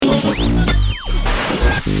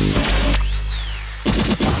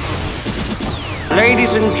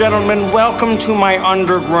Ladies and gentlemen, welcome to my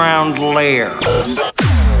underground lair.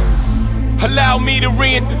 Allow me to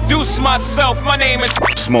reintroduce myself. My name is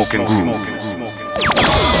Smoking Groove.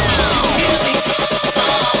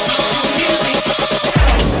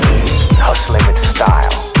 Hustling with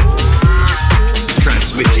style.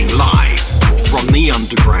 Transmitting live from the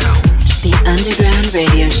underground. The Underground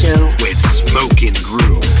Radio Show with Smoking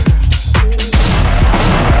Groove.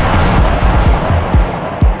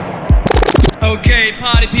 Okay,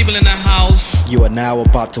 party people in the house. You are now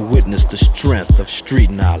about to witness the strength of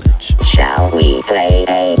street knowledge. Shall we play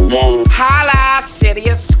a game? Holla, City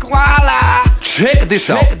of Squalor. Check this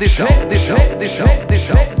out.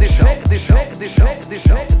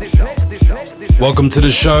 Welcome to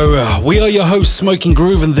the show. We are your hosts, Smoking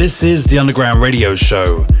Groove, and this is the Underground Radio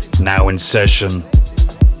Show, now in session.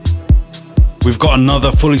 We've got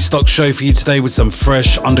another fully stocked show for you today with some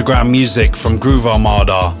fresh underground music from Groove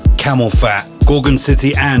Armada, Camel Fat, Gorgon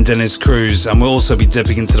City and Dennis Cruz, and we'll also be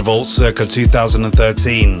dipping into the vault circa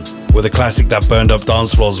 2013 with a classic that burned up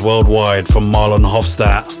dance floors worldwide from Marlon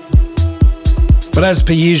Hofstadt. But as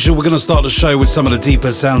per usual, we're going to start the show with some of the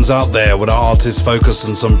deeper sounds out there with our artists focused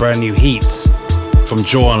on some brand new heat from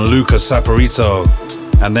Joe and Luca Saporito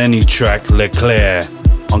and their new track Le Claire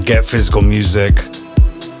on Get Physical Music.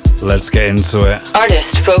 Let's get into it.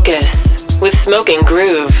 Artist Focus with Smoking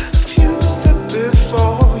Groove. A few steps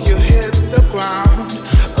before you hit the ground.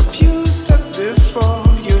 A few steps before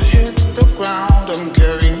you hit the ground. I'm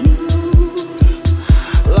carrying you.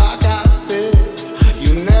 Like I said,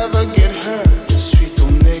 you never get hurt. Je suis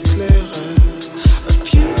ton éclaireur. A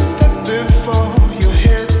few steps before you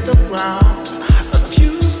hit the ground. A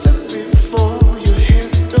few steps before you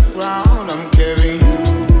hit the ground. I'm carrying you.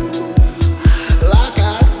 Like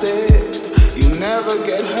I said, you never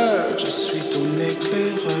get hurt. Je suis ton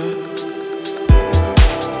éclaireur.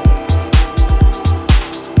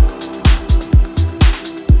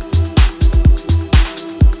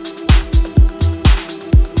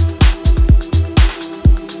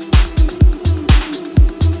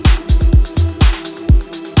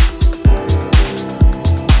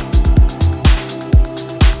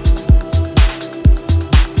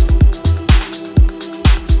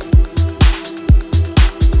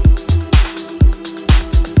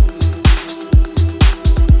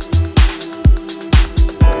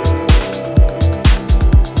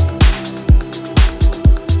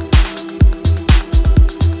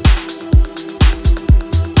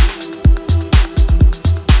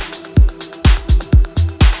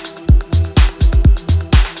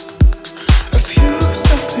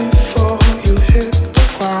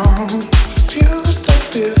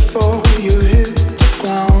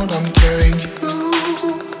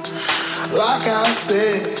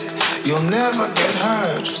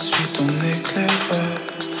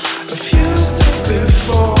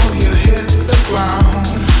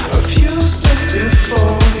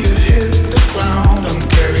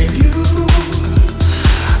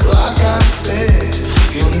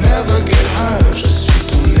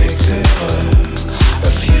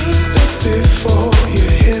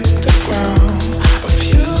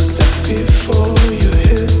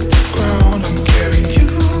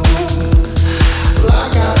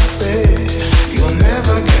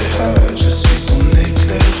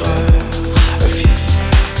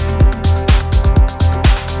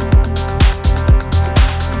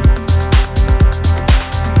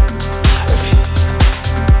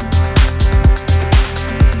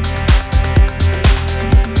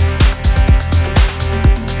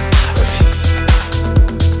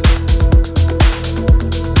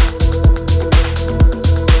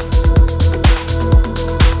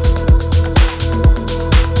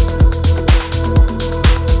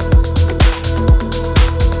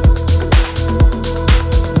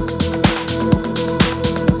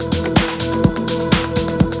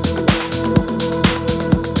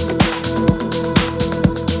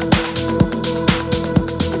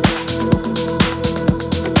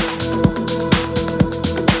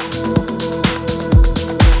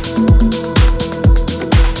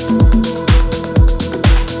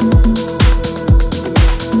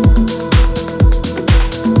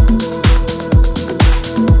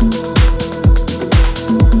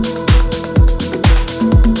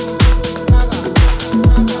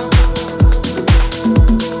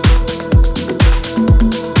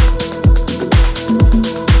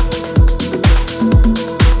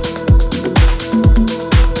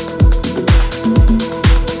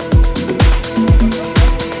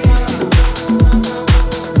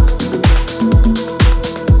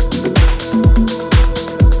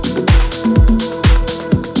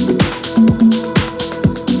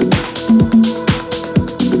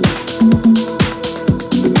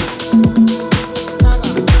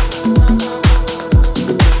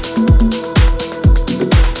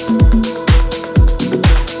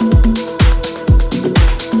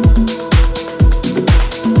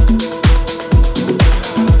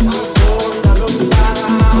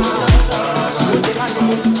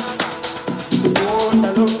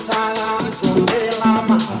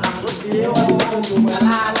 The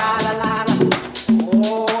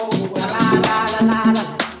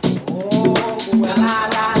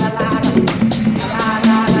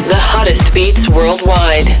hottest beats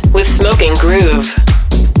worldwide with Smoking Groove.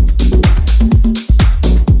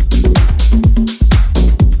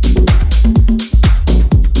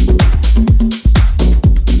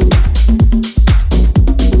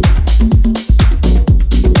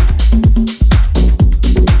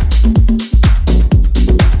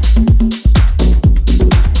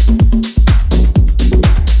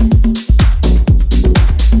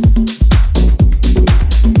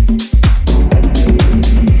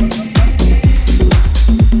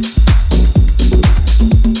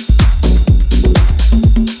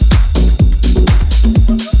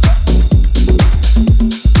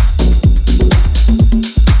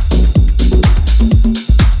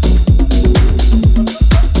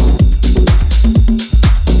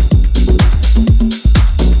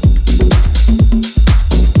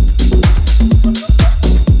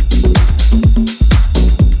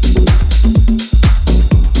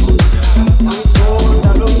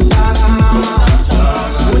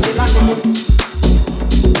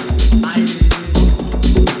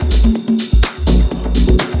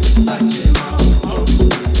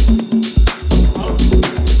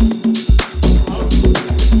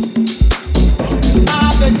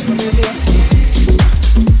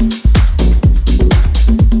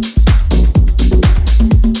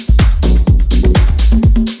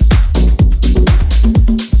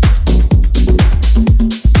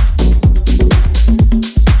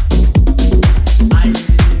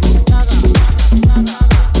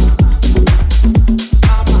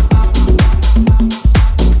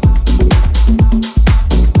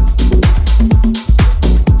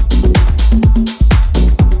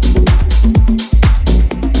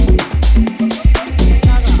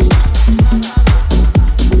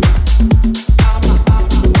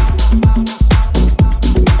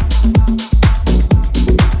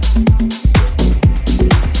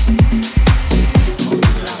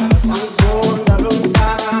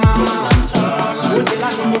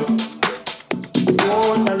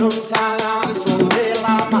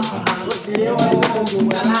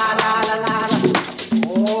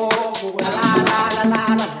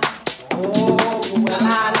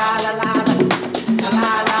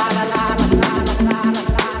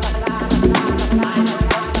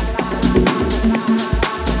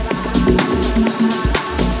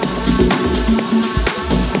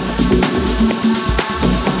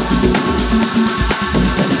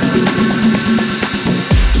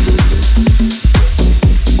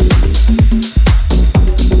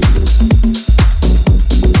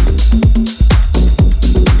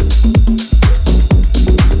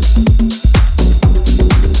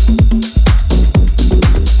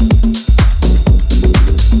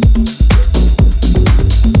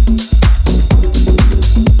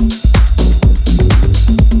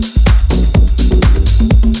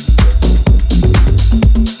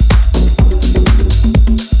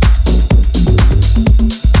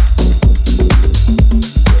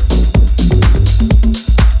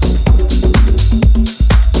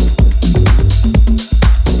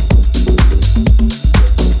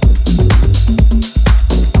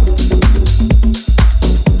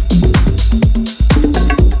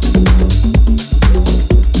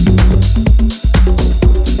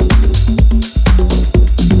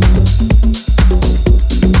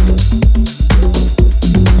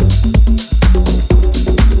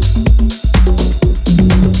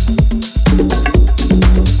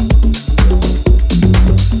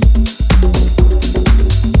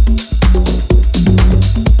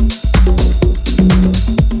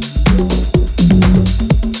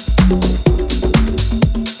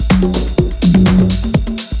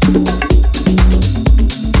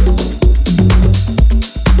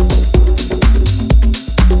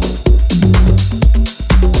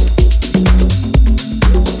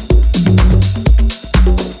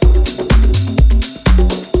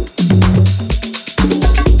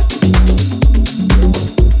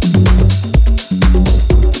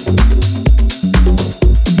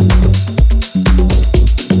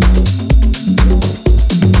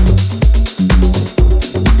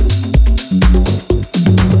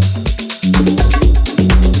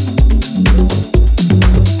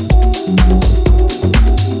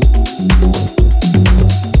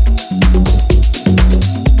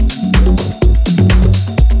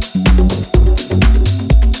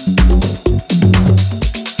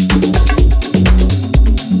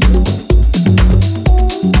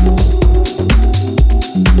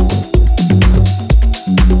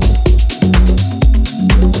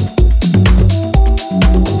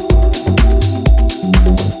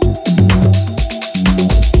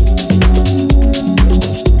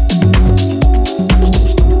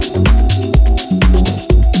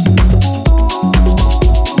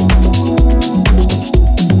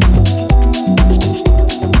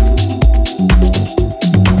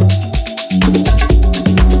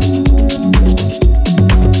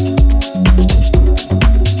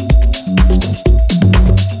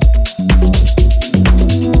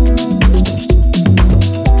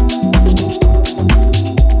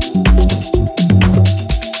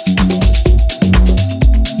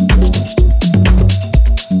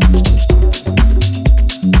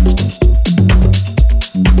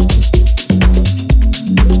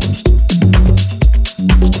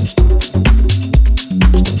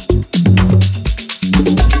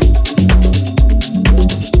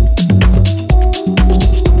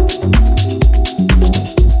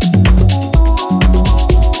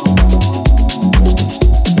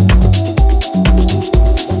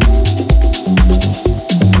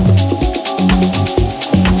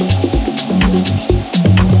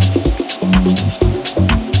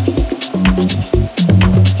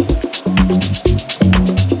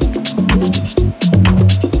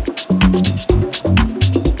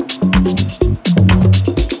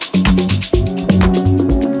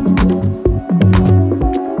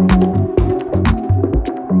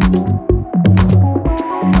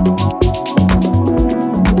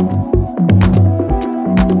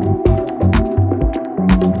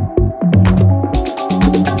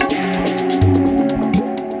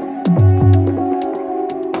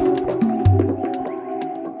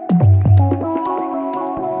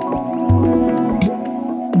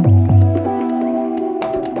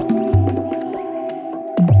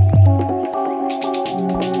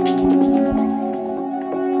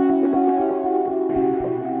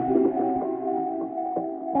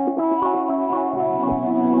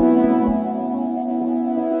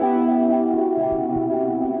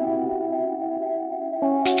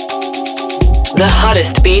 The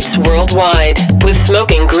hottest beats worldwide with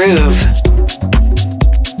Smoking Groove.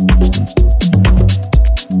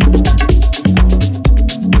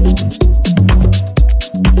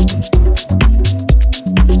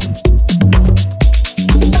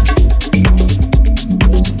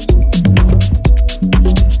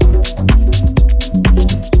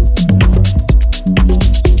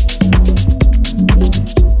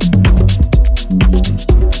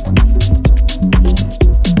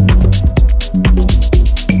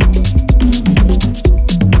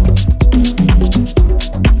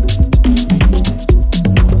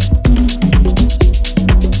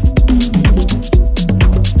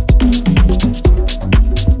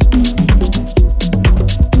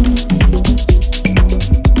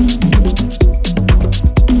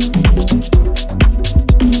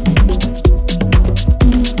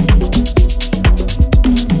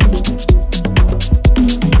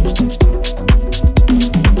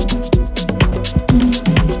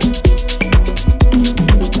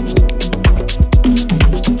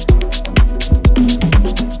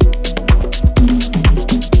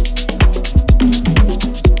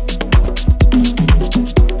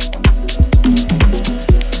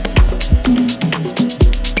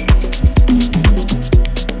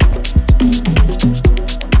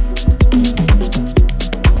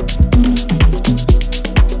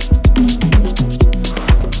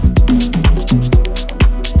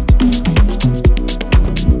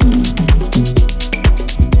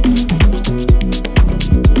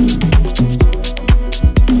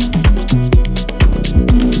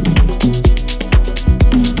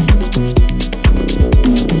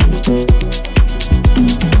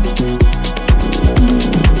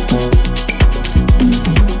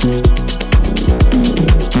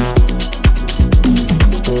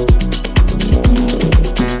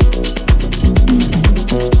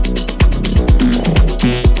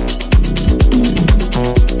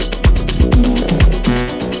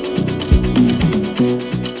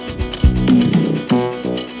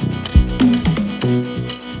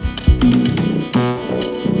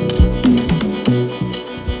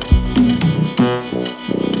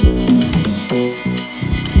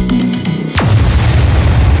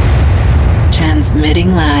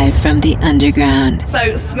 Transmitting live from the underground.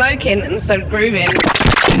 So smoking and so grooving.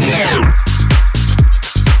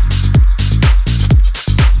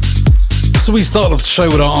 So we start off the show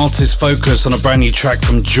with our artist focus on a brand new track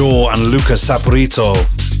from Jaw and Luca Saporito,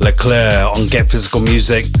 Leclerc on Get Physical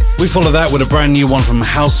Music. We follow that with a brand new one from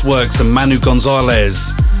Houseworks and Manu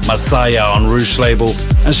Gonzalez, Masaya on Rouge label,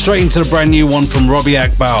 and straight into the brand new one from Robbie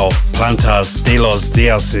Akbao, Plantas de los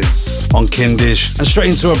Diases on Kindish, and straight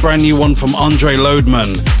into a brand new one from Andre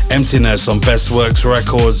Loadman, Emptiness on Best Works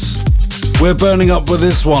Records. We're burning up with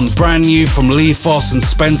this one, brand new from Lee Foss and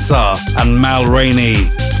Spencer and Mal Rainey,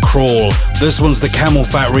 Crawl. This one's the Camel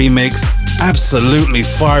Fat remix, absolutely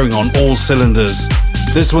firing on all cylinders.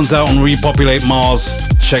 This one's out on Repopulate Mars.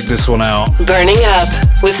 Check this one out. Burning up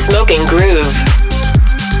with Smoking Groove.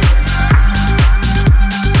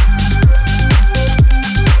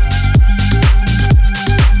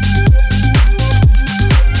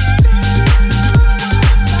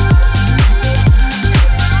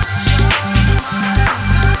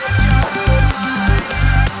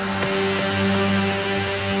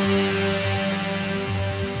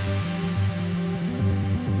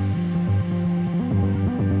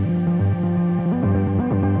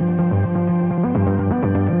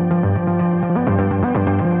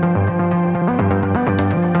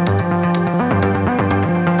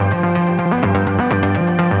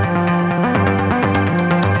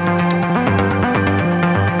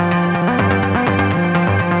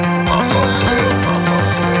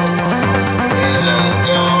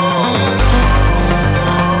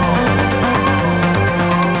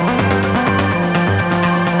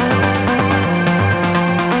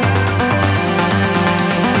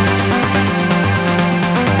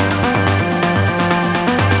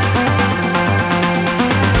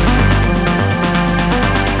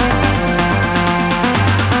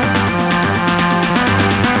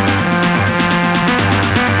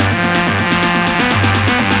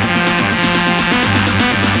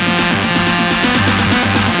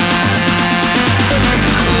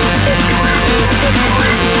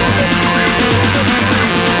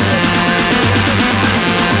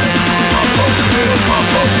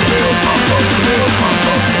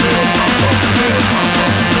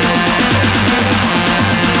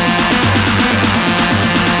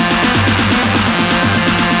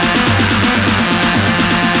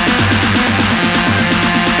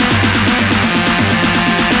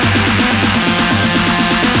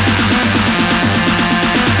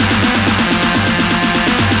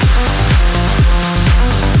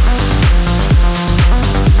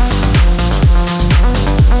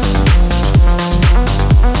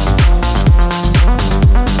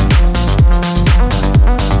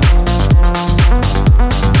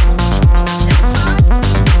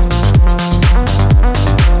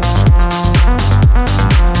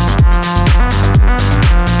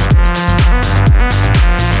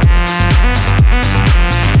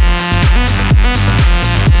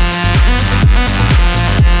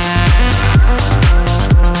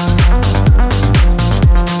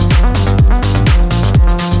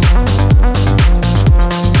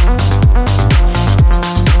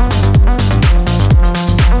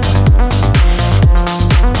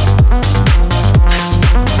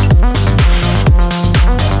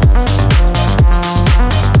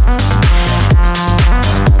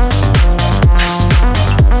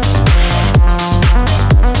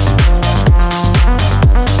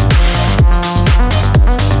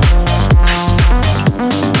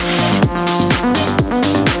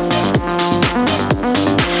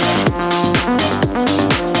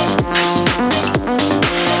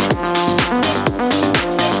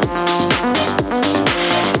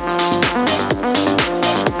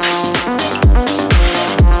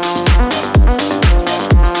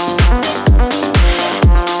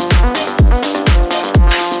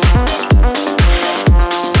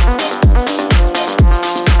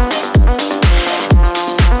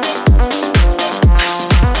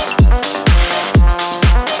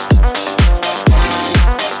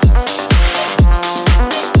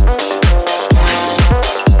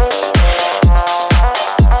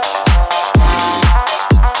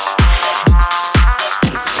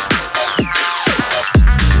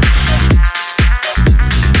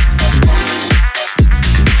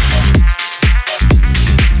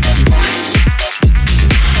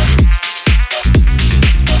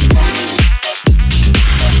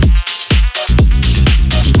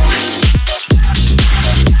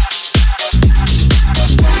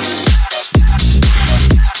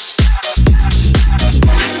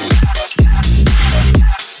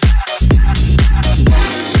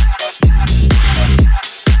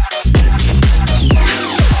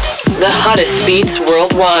 hottest beats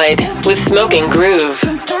worldwide with Smoking Groove.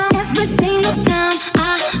 Every single time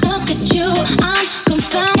I look at you, I'm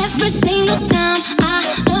confounded. Every single time I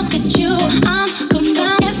look at you, I'm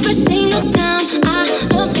confounded. Every single time I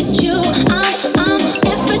look at you, I'm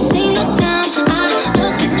every single time I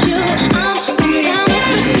look at you, I'm confounded.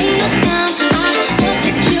 Every single time I look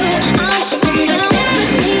at you, I'm confounded. Every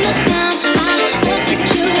single time I look at you,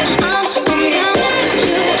 I'm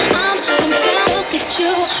confounded. Look at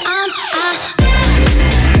you,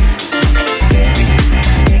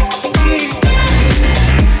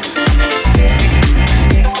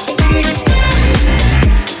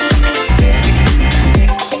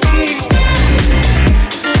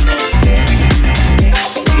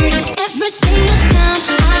 every single time I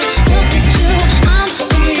look at you, I'm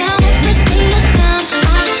confounded. Every single time I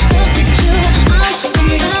look at you, I'm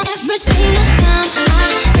confounded. Every single time I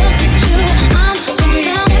look at you, I'm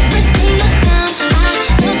confounded. Every single time I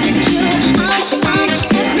look at you, every single time I look at you, I'm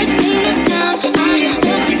confounded. Every single time I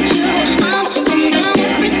look at you, I'm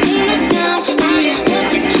confounded. Every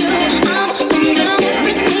single time I look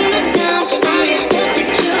at you, I'm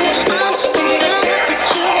confounded.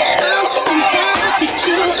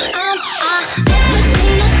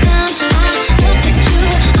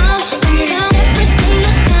 Look at you, I'm every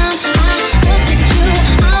single time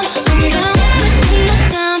I look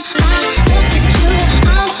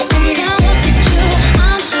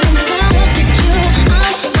at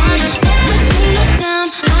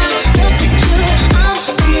you,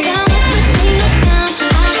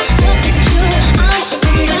 I'm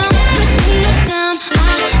confounded. Every single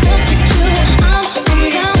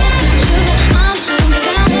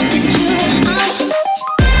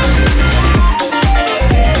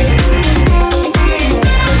time I look at you,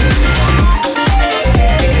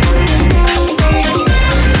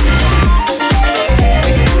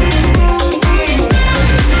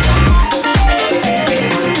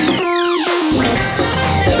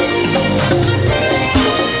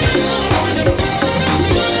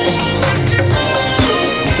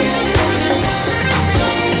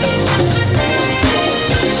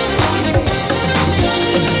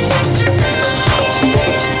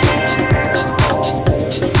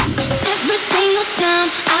 confounded. Every single time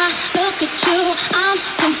I look at you, I'm confounded. Look at you, I'm confounded. Look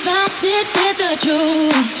at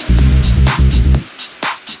you,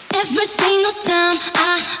 every single time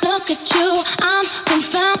I look at you, I'm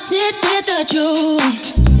confounded.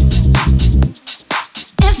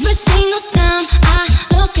 Every single time I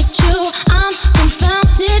look at you, I'm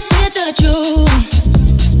confounded. Every single time I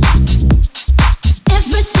look at you, I'm confounded.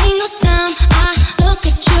 Every single time I look at you, I'm confounded with the truth. Every single time I look at you, I'm confounded with the truth. Every single time I look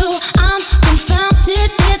at you, I'm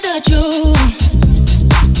confounded with the truth.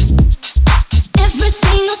 Every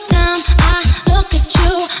single time I look at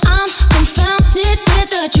you, I'm confounded with the truth. Every single time I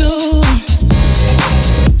look at you, I'm confounded with the truth.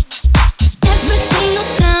 Every single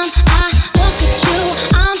time I look at you,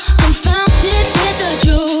 I'm confounded with the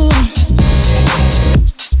truth.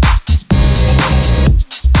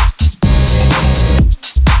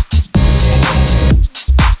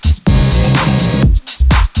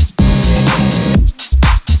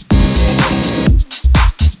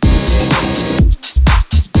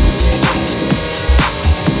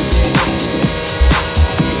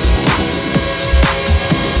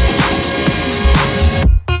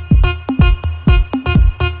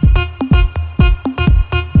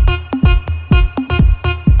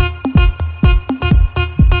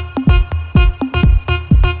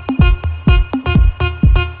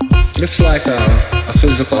 It's like a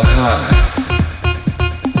physical high.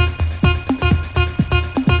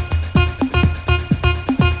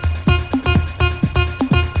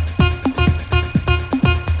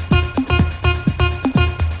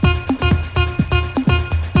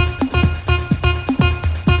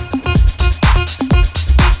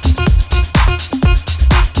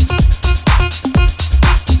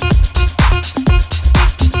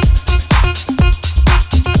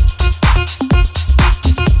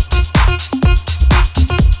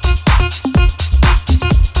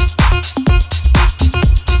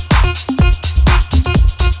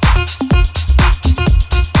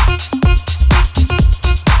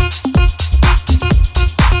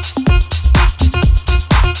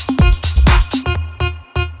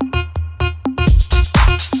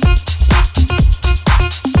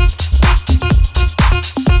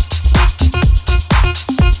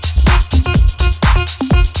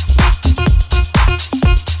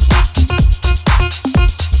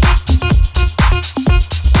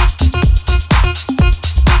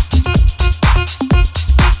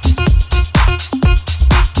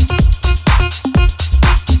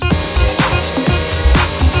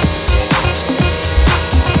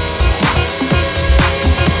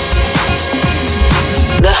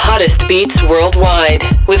 hottest beats worldwide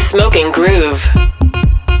with Smoking Groove.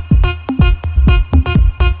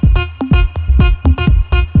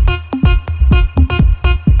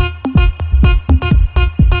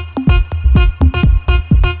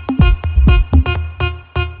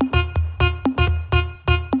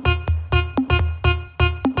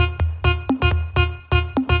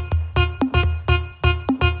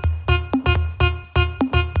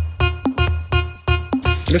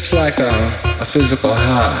 It's like a physical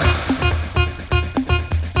high.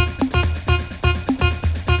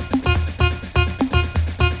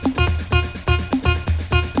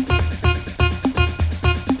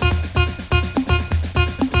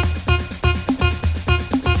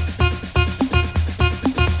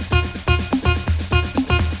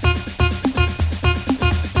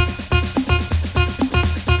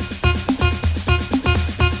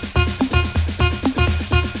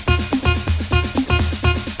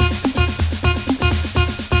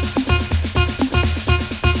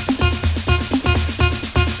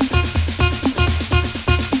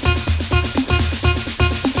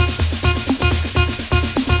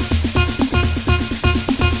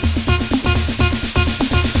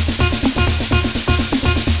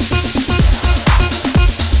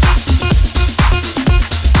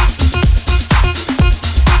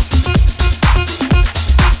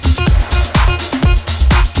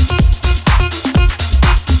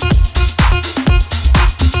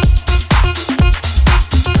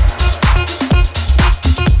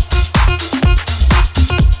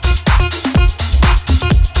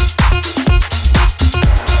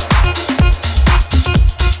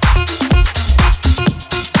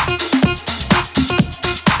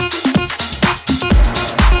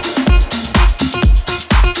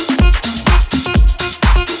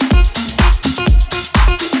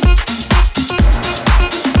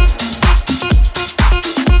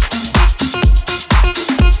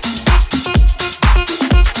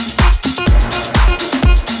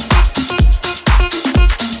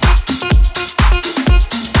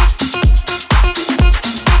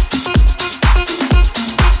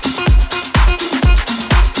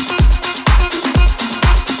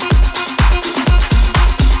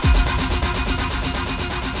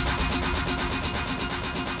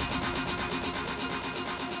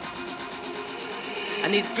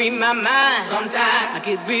 My mind. Sometimes I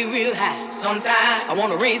get real high. Sometimes I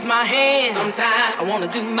wanna raise my hand. Sometimes I wanna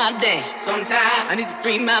do my dance. Sometimes I need to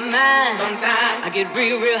free my mind. Sometimes I get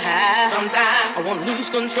real high. Sometimes I wanna lose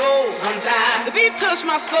control. Sometimes the beat touch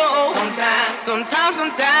my soul. Sometimes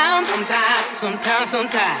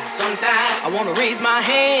I wanna raise my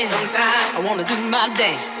hand. Sometimes I wanna do my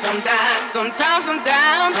dance. Sometimes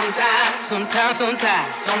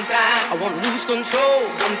I wanna lose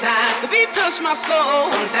control. Sometimes the beat touch my soul.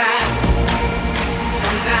 Sometimes.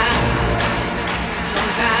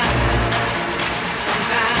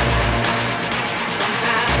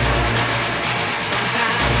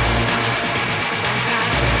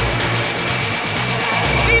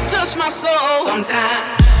 He touched my soul.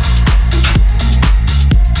 Sometimes.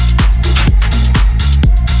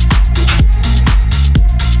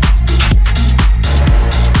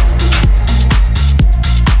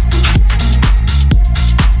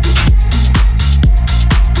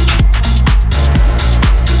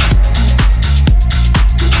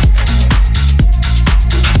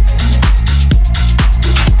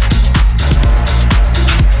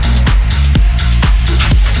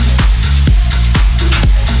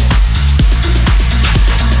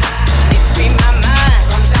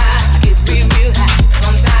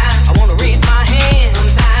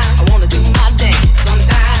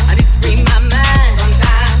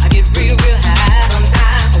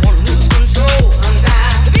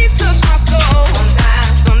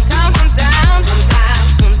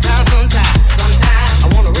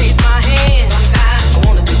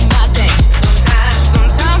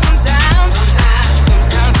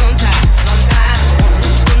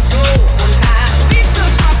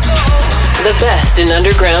 In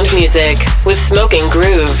underground music with Smoking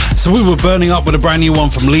Groove. So we were burning up with a brand new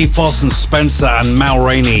one from Lee Foss and Spencer and Mal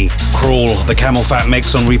Rainey, Crawl, the Camel Fat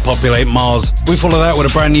mix on Repopulate Mars. We follow that with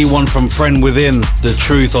a brand new one from Friend Within, The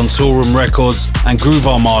Truth on Toolroom Records, and Groove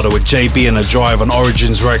Armada with JB and a Drive on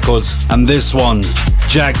Origins Records. And this one,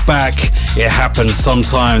 Jack Back, It Happens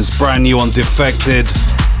Sometimes, brand new on Defected.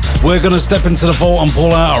 We're gonna step into the vault and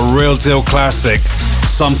pull out a real deal classic,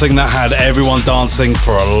 something that had everyone dancing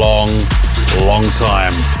for a long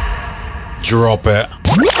time. Drop it.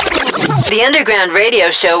 The Underground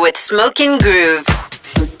Radio Show with Smoking Groove.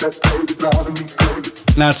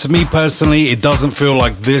 Now, to me personally, it doesn't feel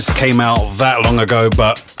like this came out that long ago,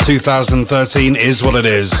 but 2013 is what it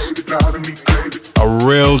is. A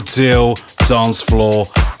real deal dance floor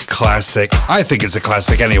classic. I think it's a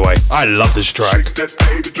classic anyway. I love this track.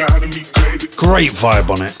 Great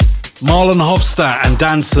vibe on it. Marlon Hofstadt and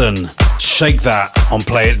Danson, Shake That on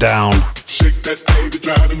Play It Down.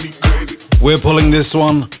 We're pulling this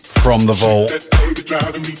one from the vault.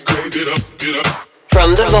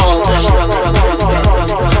 From the vault.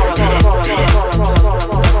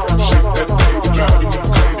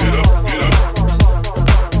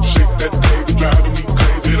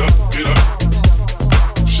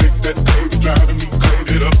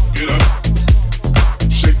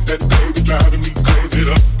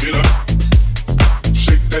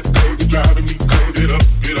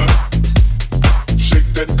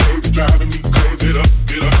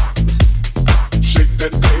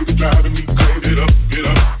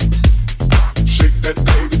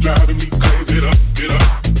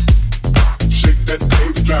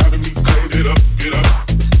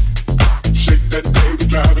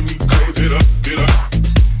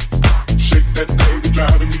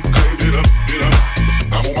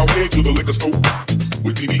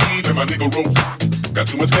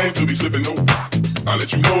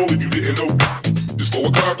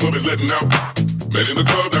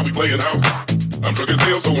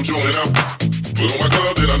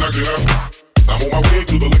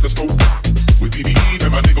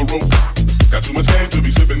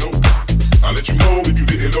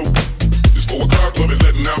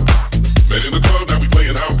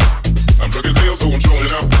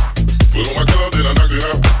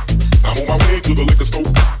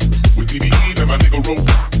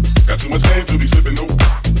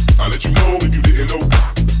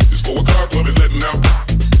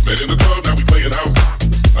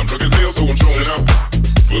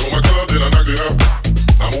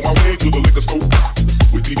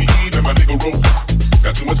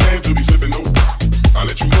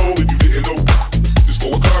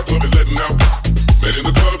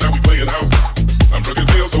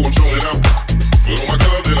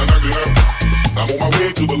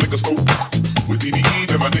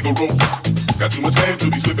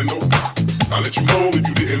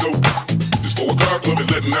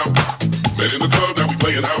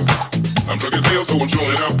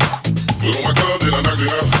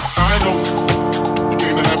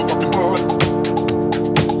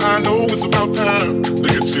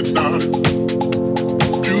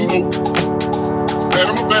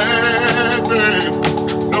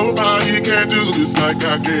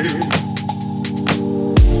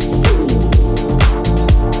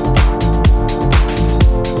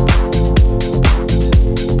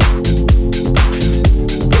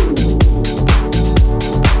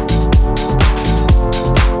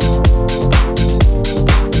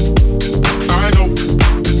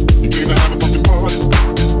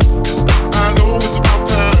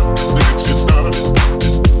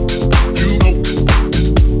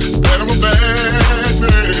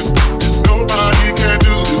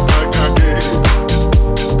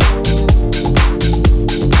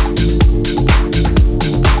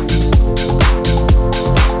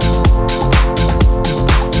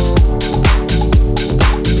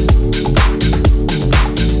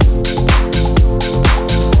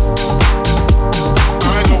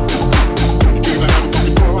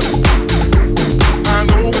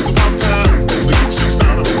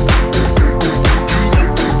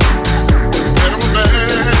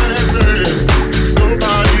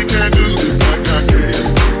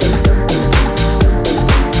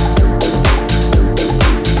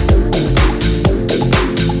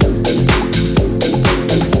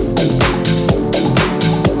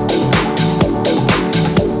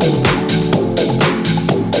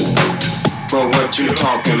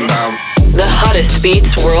 The hottest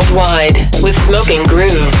beats worldwide with Smoking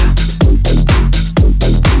Groove.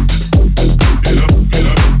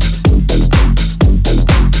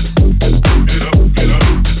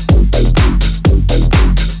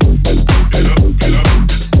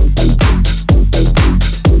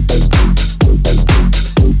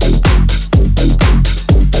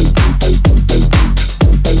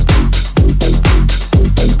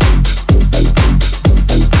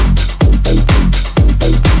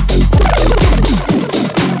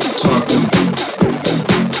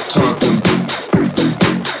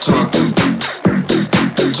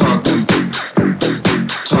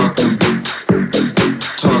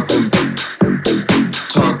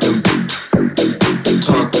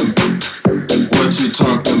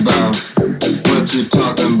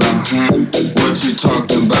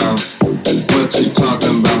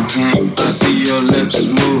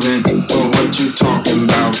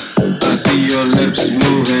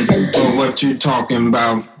 Talking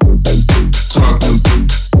about talking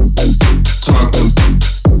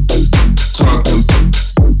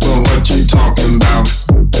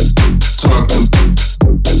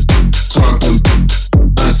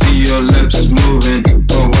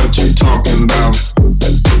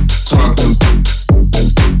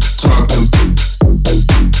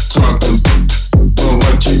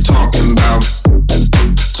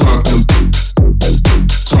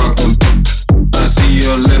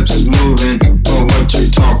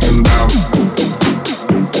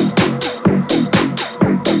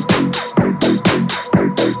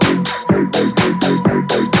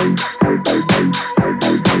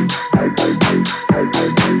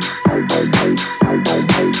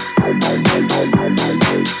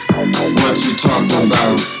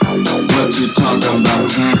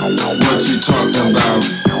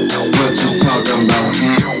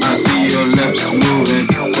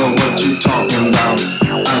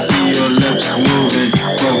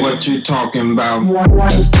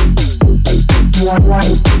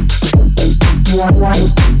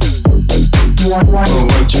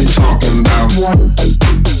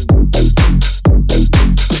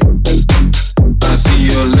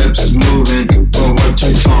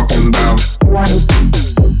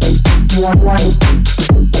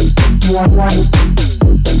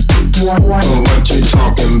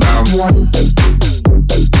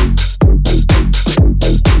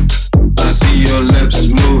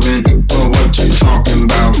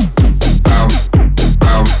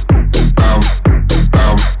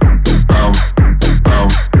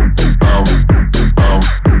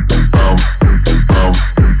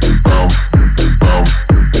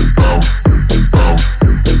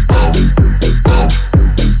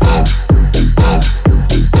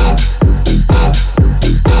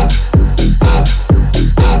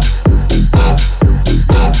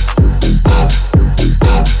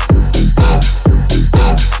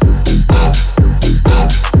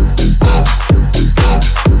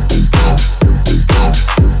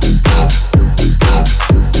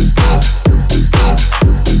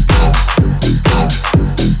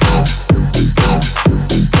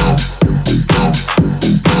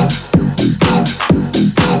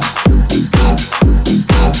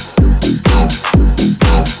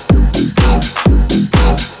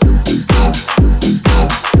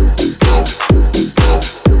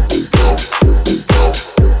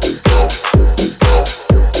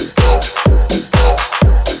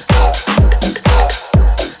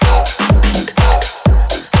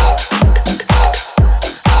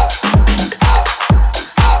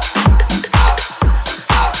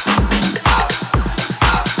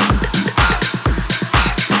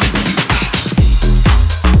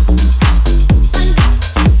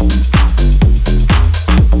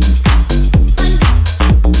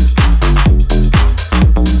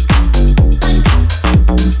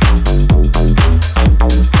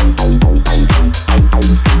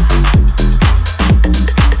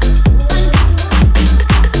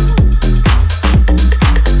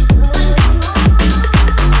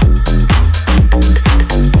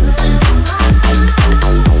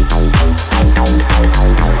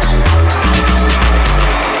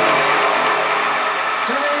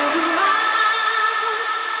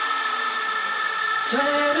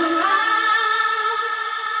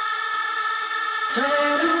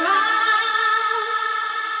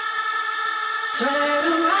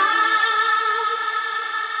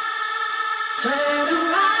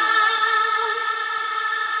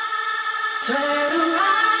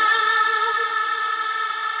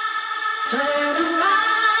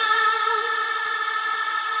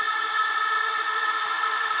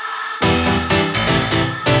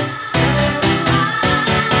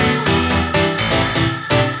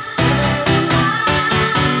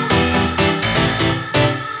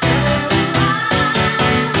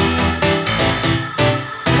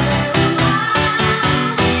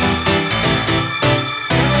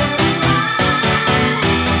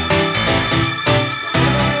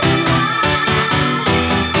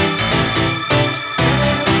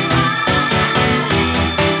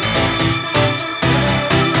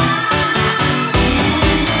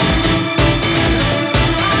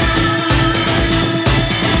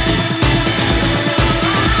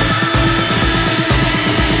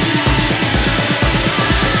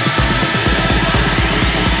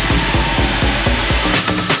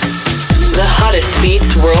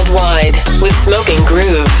Beats worldwide with Smoking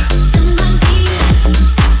Groove.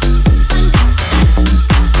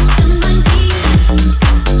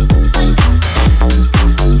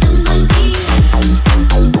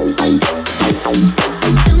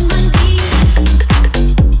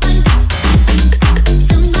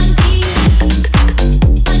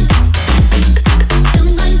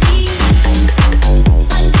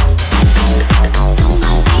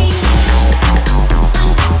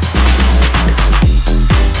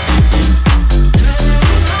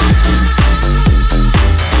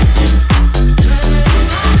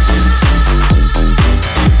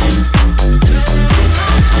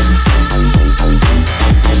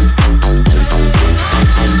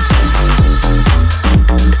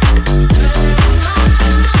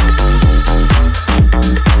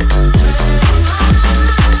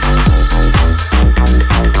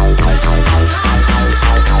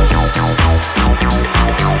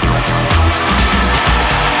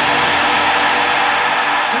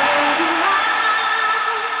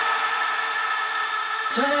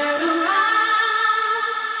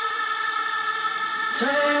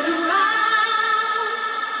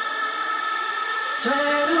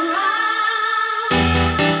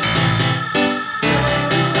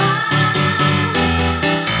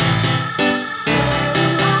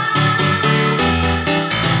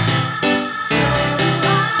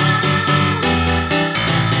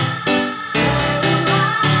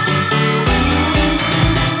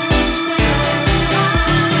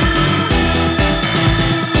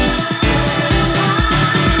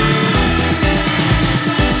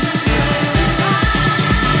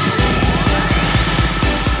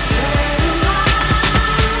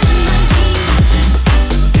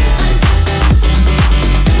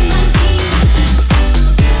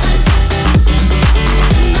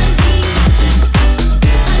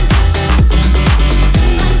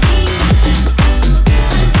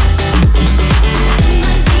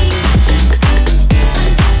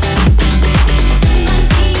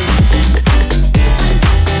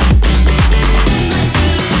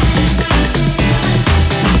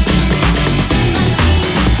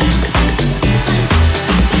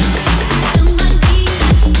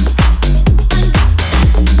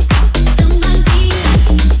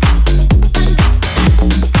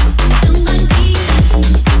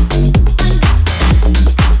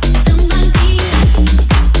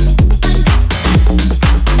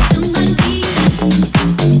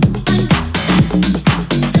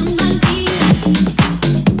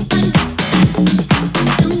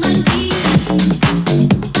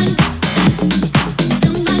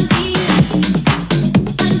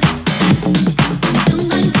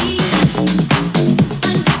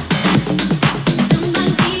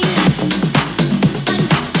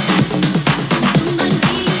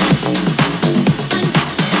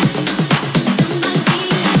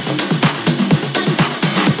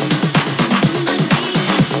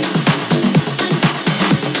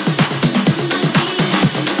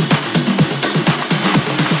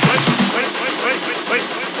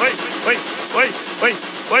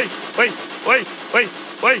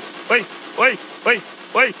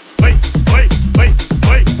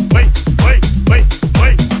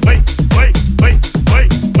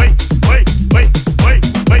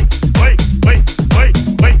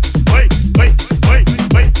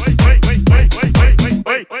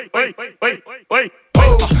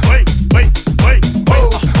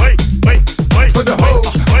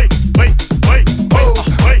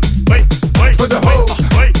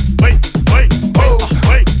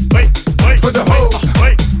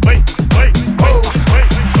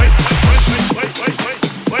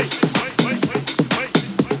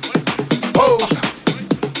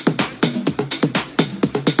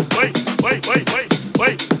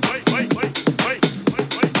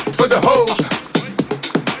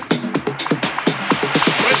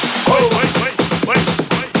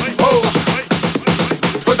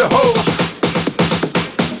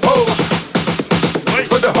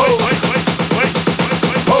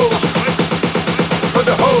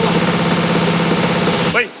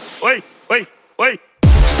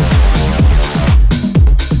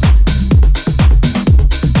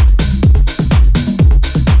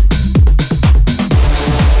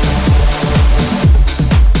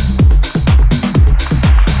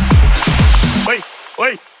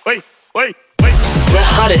 The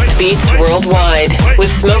hottest beats worldwide with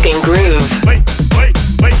Smoking Groove.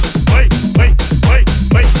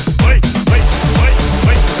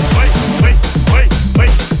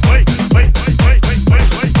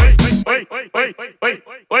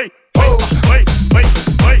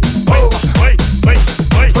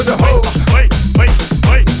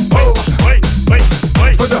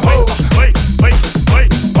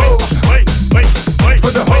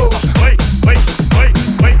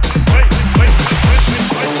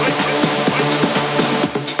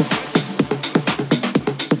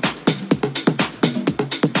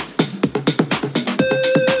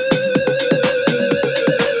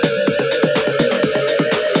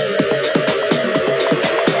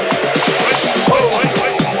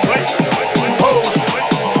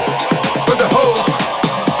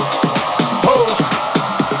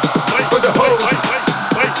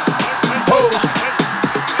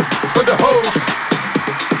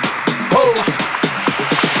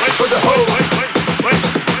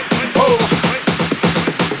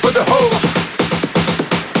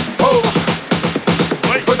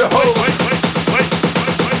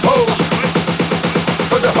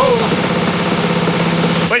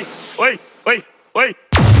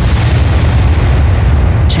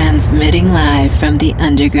 Transmitting live from the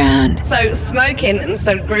underground. So smoking and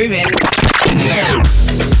so grooving.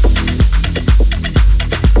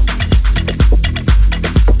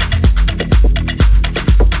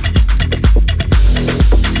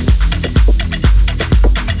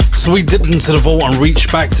 So we dipped into the vault and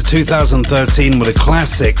reached back to 2013 with a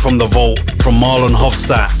classic from the vault from Marlon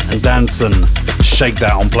Hofstadt and Danson, Shake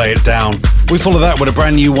That on Play It Down. We follow that with a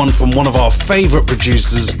brand new one from one of our favourite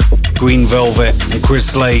producers, Green Velvet and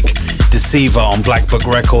Chris Lake, Deceiver on Black Book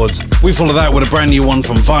Records. We follow that with a brand new one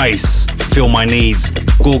from Vice, Feel My Needs,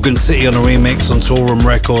 Gorgon City on a remix on Tool Room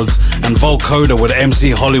Records, and Volcoda with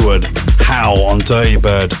MC Hollywood, How on Dirty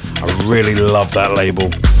Bird. I really love that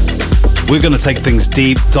label. We're going to take things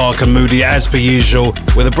deep, dark and moody as per usual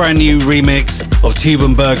with a brand new remix of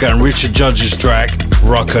Tubenberger and Richard Judge's track,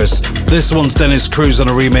 Ruckus. This one's Dennis Cruz on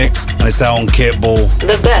a remix and it's out on Kitball.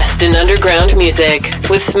 The best in underground music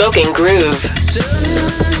with Smoking Groove.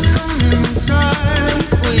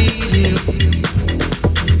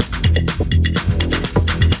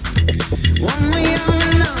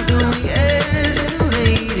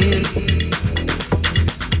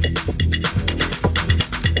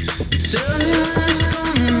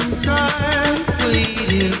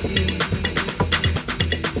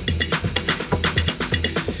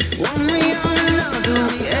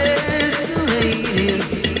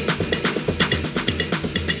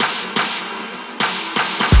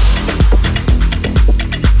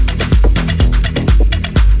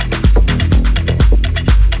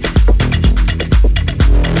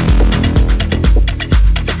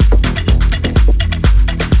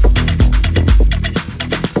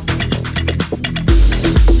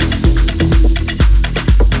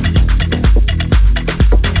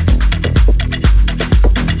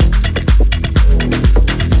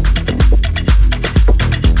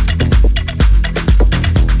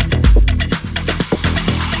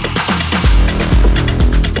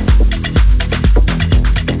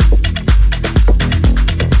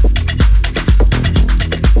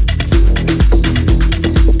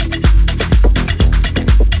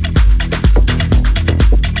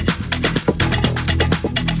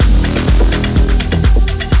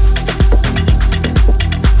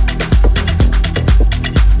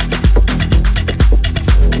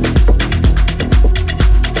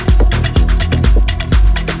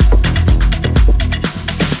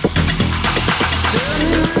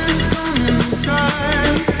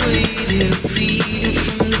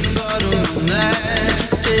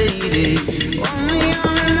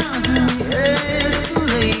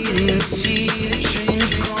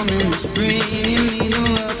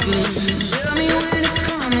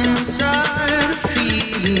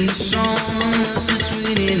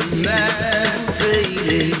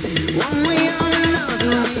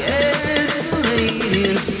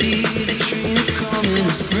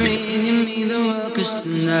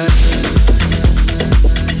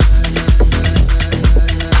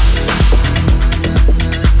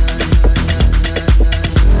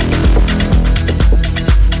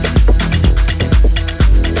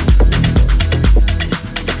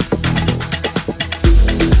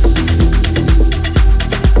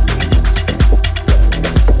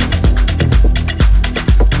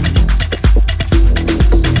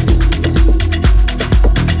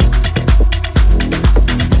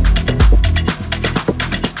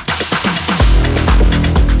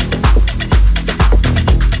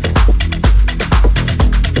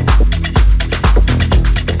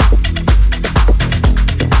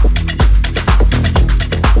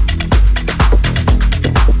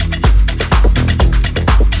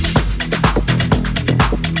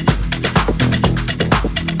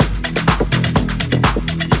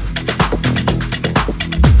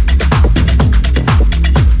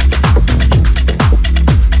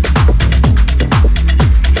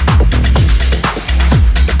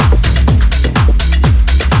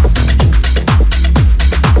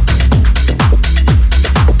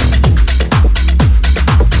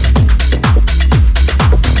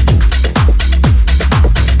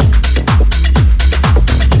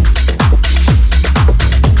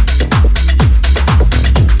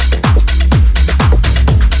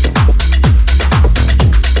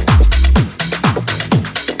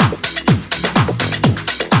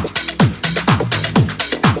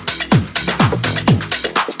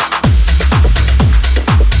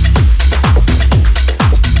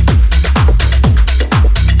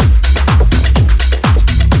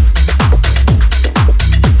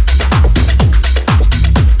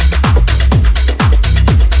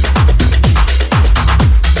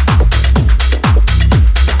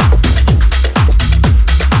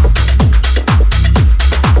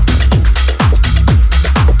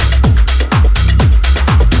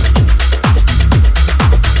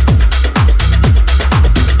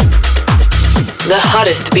 The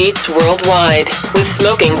hottest beats worldwide with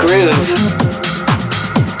Smoking Groove.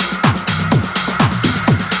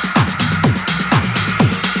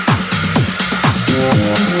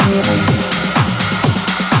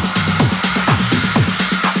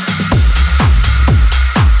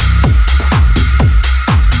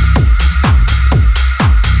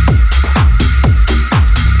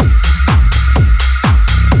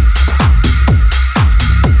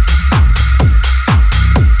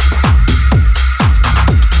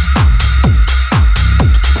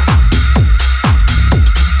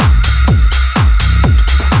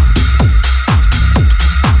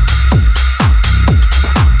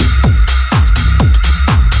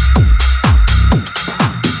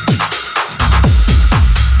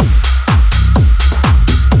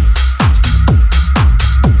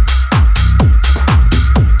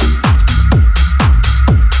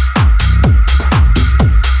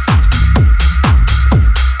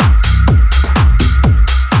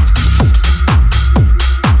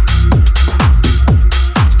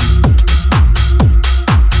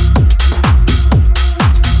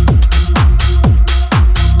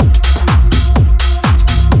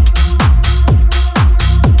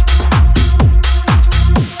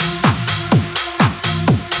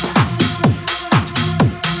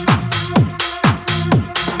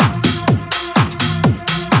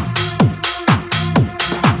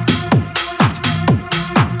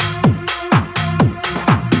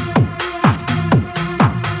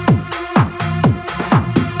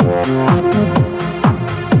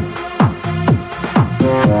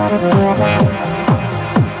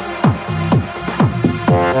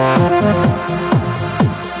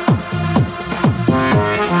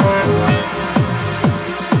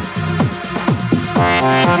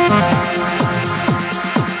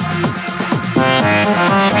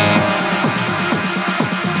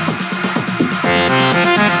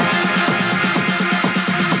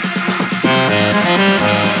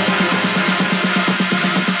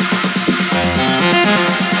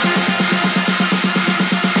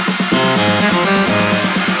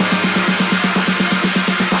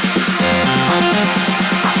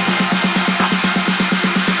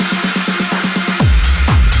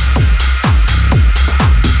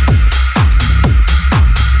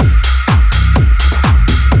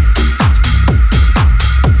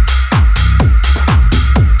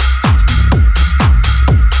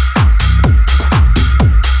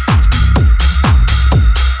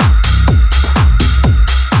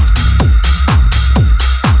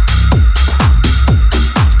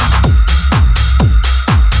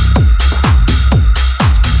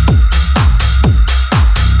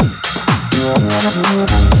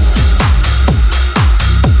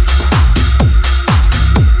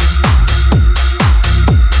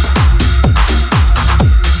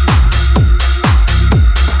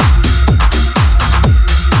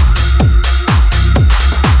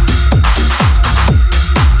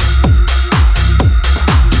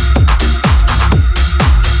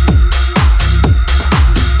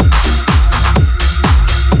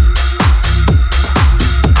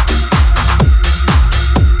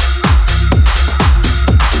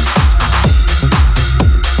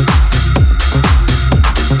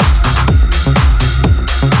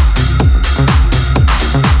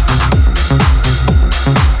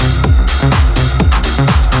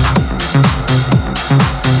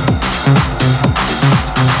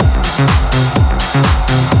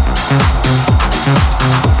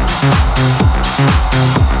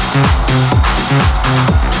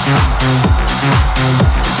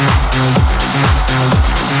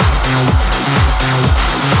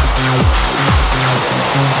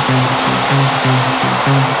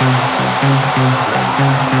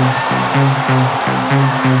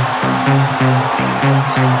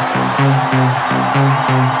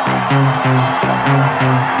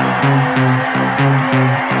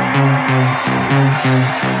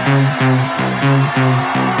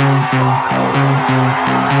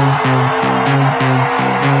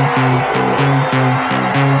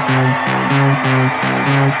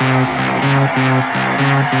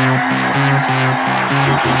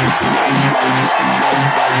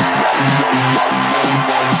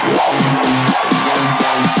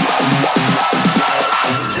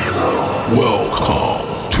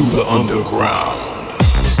 Welcome to the underground.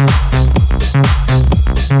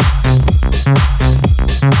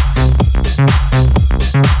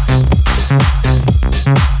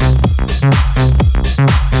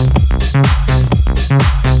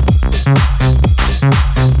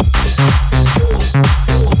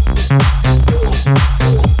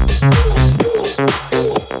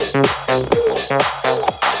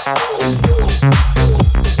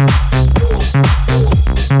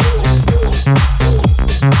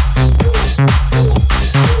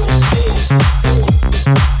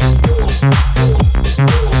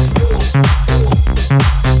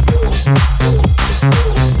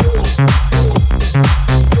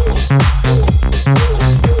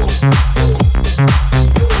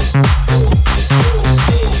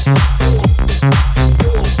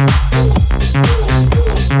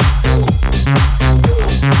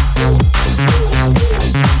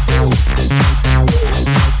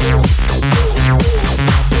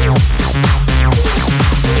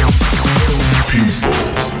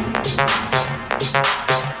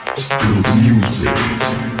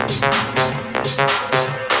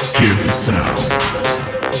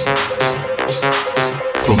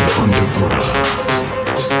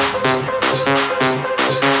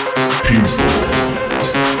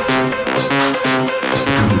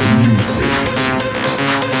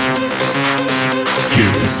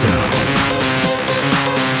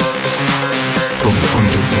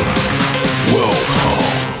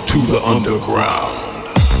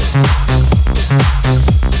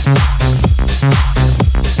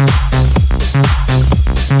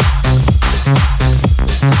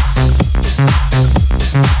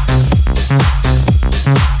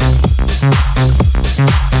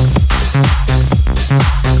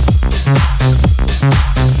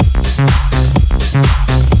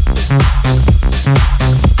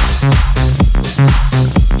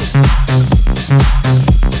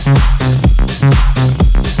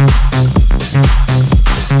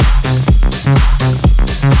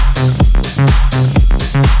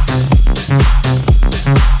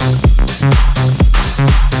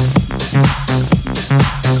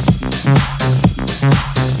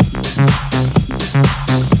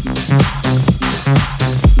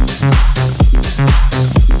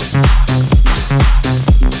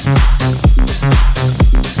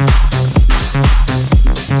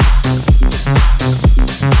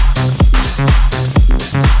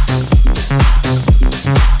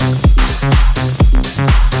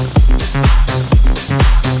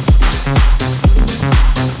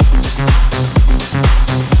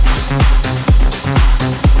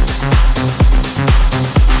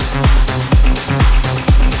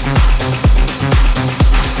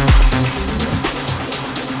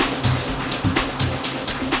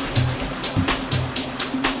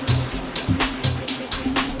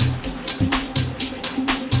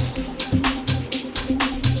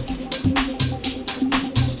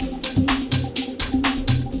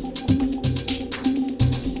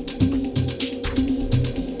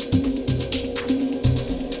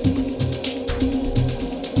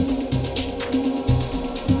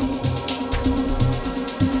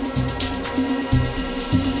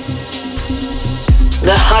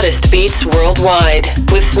 hottest beats worldwide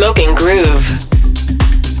with Smoking Groove.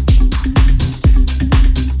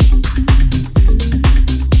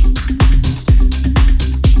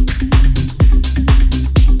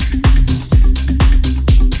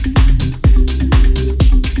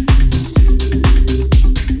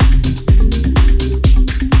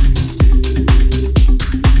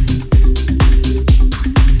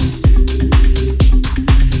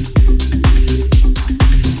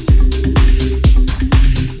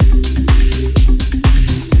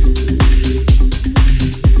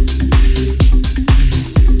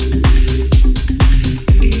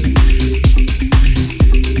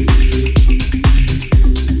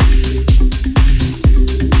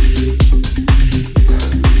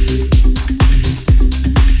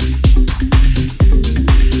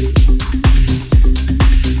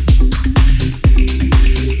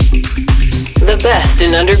 Best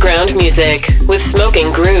in underground music with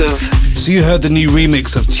Smoking Groove. So you heard the new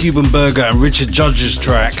remix of Tubenberger and Richard Judge's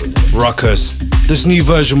track, Ruckus. This new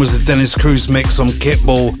version was the Dennis Cruz mix on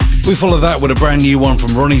Kitball. We follow that with a brand new one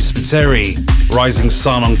from Ronnie Spiteri, Rising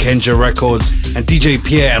Sun on Kenja Records, and DJ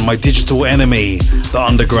Pierre and My Digital Enemy, The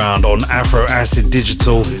Underground on Afro Acid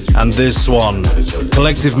Digital, and this one,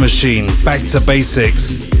 Collective Machine, Back to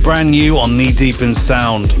Basics, brand new on Knee Deep in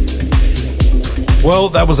Sound. Well,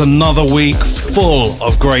 that was another week full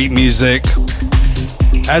of great music.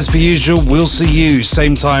 As per usual, we'll see you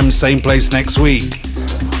same time, same place next week.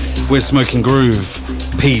 We're Smoking Groove.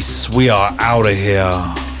 Peace. We are out of here.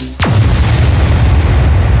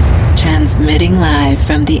 Transmitting live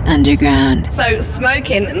from the underground. So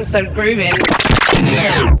smoking and so grooving.